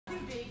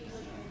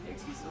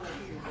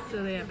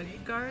So they have a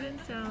garden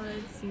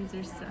salad,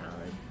 Caesar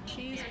salad,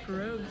 cheese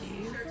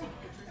pierogies.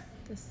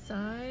 The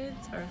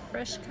sides are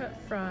fresh cut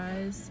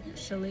fries,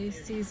 chalet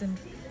seasoned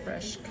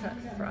fresh cut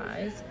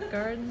fries,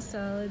 garden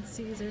salad,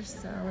 Caesar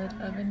salad,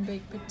 oven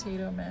baked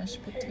potato,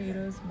 mashed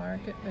potatoes,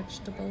 market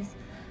vegetables,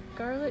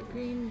 garlic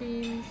green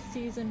beans,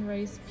 seasoned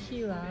rice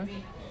pilaf,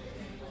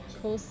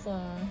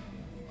 coleslaw,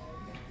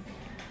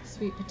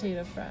 sweet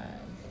potato fries.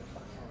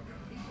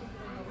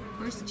 Of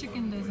course,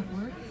 chicken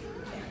doesn't work,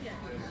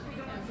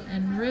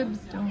 and ribs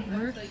don't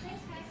work.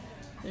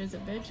 There's a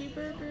veggie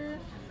burger,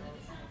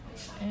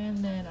 and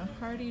then a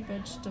hearty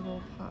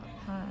vegetable pot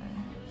pie.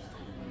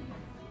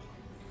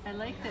 I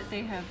like that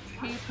they have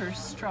paper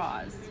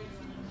straws.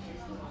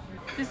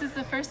 This is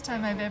the first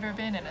time I've ever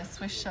been in a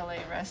Swiss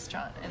Chalet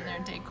restaurant, and their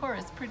decor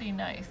is pretty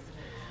nice.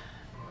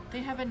 They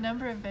have a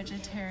number of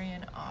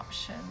vegetarian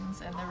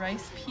options, and the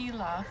rice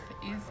pilaf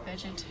is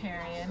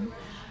vegetarian.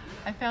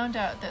 I found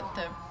out that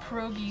the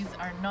pierogies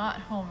are not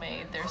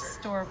homemade, they're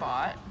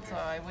store-bought, so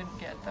I wouldn't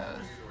get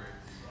those.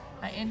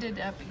 I ended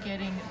up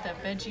getting the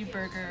veggie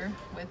burger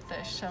with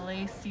the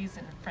chalet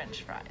seasoned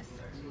french fries.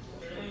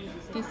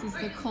 This is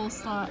the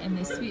coleslaw and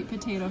the sweet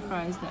potato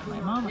fries that my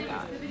mama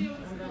got.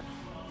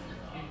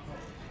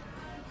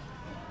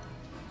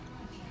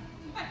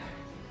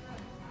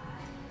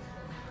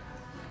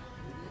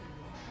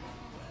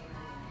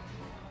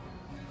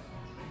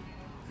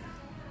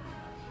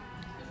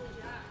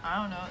 I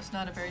don't know, it's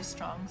not a very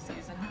strong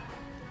season.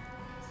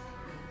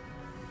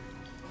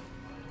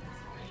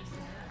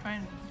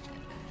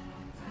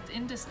 It's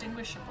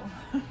indistinguishable.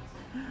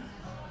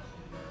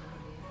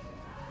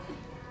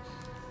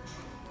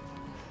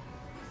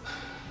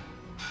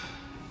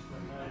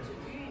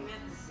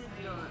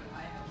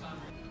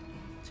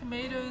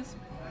 Tomatoes,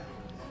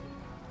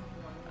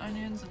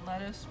 onions, and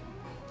lettuce.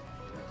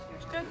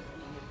 It's good.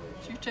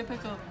 It's your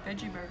typical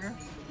veggie burger.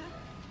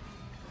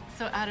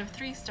 So out of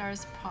 3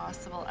 stars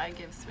possible, I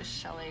give Swiss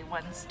Chalet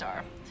 1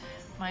 star.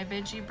 My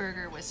veggie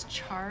burger was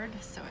charred,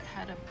 so it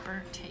had a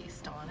burnt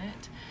taste on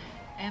it.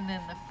 And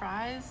then the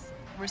fries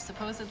were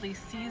supposedly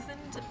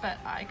seasoned, but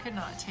I could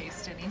not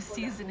taste any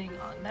seasoning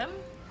on them.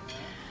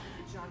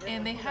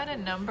 And they had a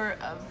number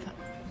of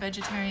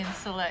vegetarian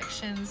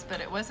selections,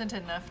 but it wasn't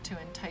enough to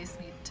entice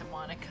me to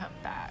want to come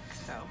back.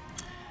 So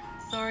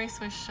sorry,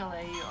 Swiss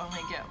Chalet, you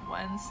only get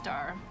 1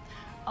 star,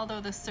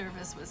 although the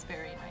service was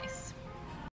very nice.